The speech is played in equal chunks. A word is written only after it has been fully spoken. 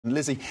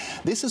Lizzy,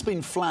 this has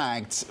been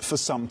flagged for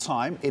some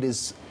time. It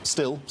is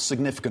still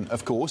significant,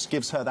 of course,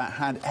 gives her that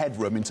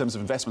headroom in terms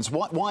of investments.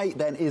 Why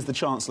then is the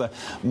Chancellor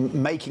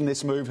making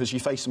this move? Has she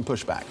faced some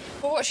pushback?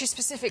 Well, what she's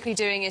specifically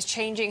doing is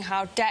changing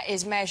how debt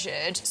is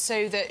measured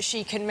so that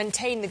she can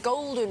maintain the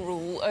golden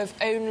rule of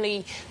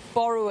only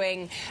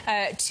borrowing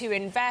to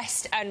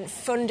invest and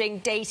funding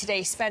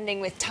day-to-day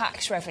spending with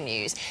tax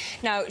revenues.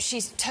 Now,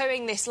 she's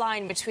towing this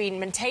line between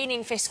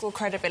maintaining fiscal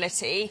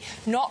credibility,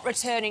 not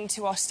returning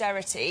to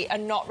austerity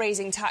and not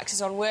raising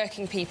taxes on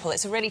working people.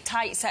 It's a really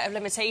tight set of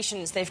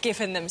limitations they've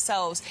given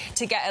themselves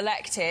to get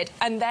elected,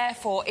 and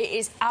therefore it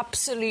is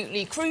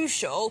absolutely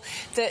crucial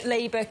that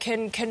Labour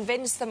can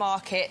convince the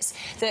markets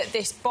that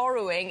this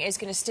borrowing is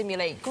going to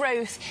stimulate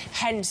growth,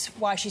 hence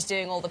why she's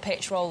doing all the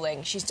pitch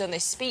rolling. She's done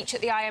this speech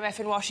at the IMF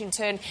in Washington.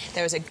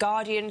 There was a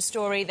Guardian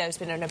story, there's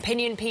been an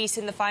opinion piece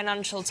in the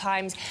Financial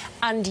Times,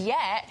 and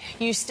yet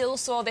you still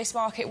saw this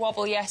market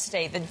wobble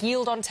yesterday. The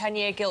yield on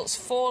 10-year gilts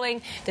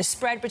falling, the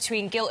spread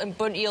between gilt and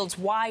bund yields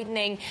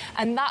widening,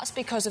 and that's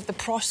because of the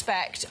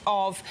prospect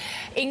of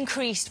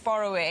increased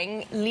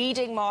borrowing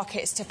leading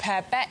markets to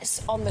pair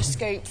bets on the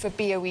scope for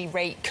BOE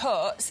rate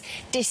cuts,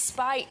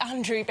 despite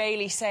Andrew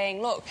Bailey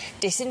saying, look,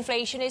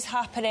 disinflation is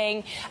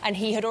happening, and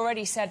he had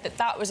already said that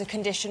that was a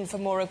condition for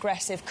more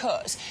aggressive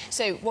cuts.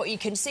 So what you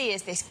can see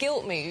is this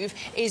gilt move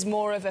is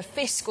more of a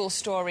fiscal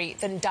story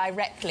than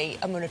directly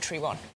a monetary one.